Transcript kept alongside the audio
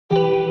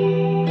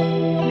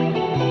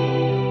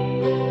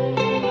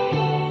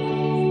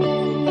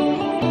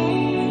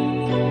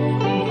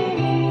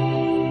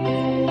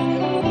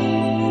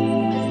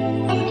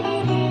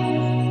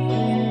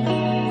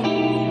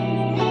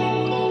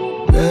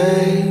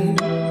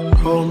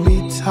Hold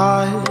me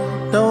tight,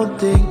 don't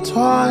think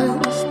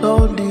twice,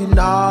 don't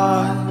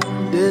deny.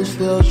 This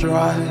feels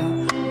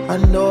right, I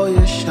know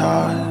you're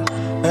shy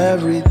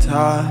every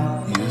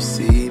time you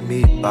see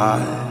me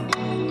by.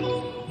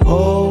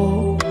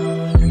 Hold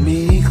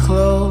me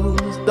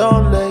close,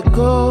 don't let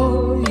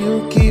go.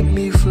 You keep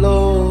me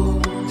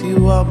afloat,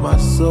 you are my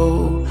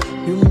soul.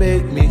 You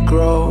make me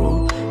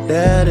grow,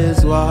 that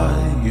is why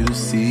you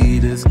see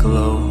this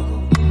glow.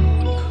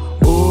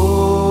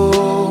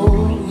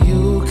 Oh,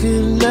 you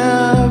can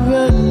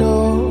never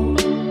know.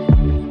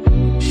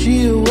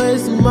 She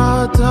wasting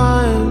my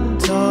time.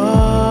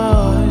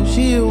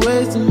 She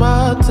wasting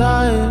my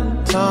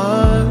time.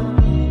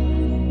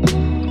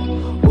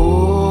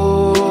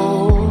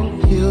 Oh,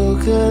 you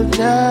can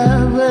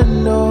never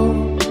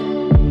know.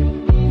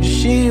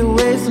 She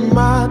wasting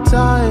my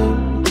time.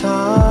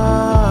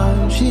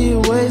 She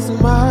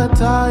wasting my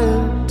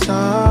time.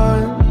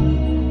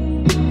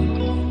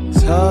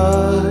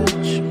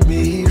 Touch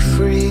me,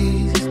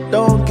 freeze,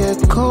 don't get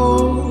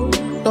cold,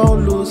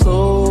 don't lose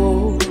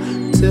hope.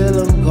 Till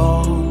I'm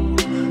gone,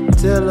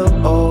 till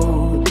I'm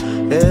old,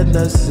 and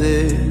the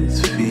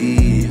 6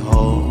 feet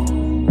whole.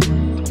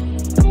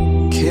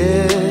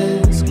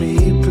 Kiss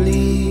me,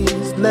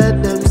 please,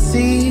 let them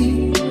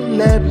see,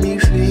 let me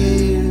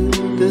feel.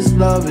 This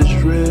love is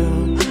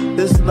real,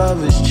 this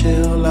love is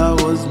chill. I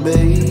was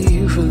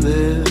made for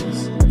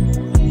this.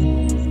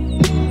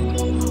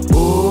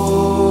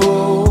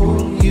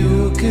 Oh,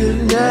 you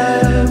could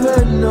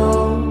never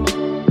know.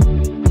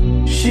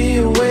 She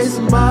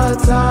wasting my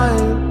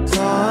time.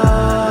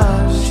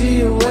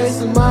 She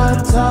wasting my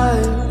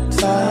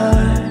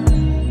time.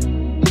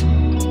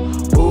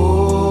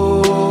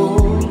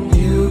 Oh,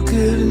 you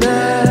could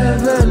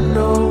never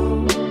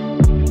know.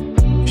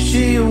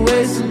 She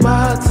wasting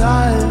my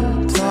time.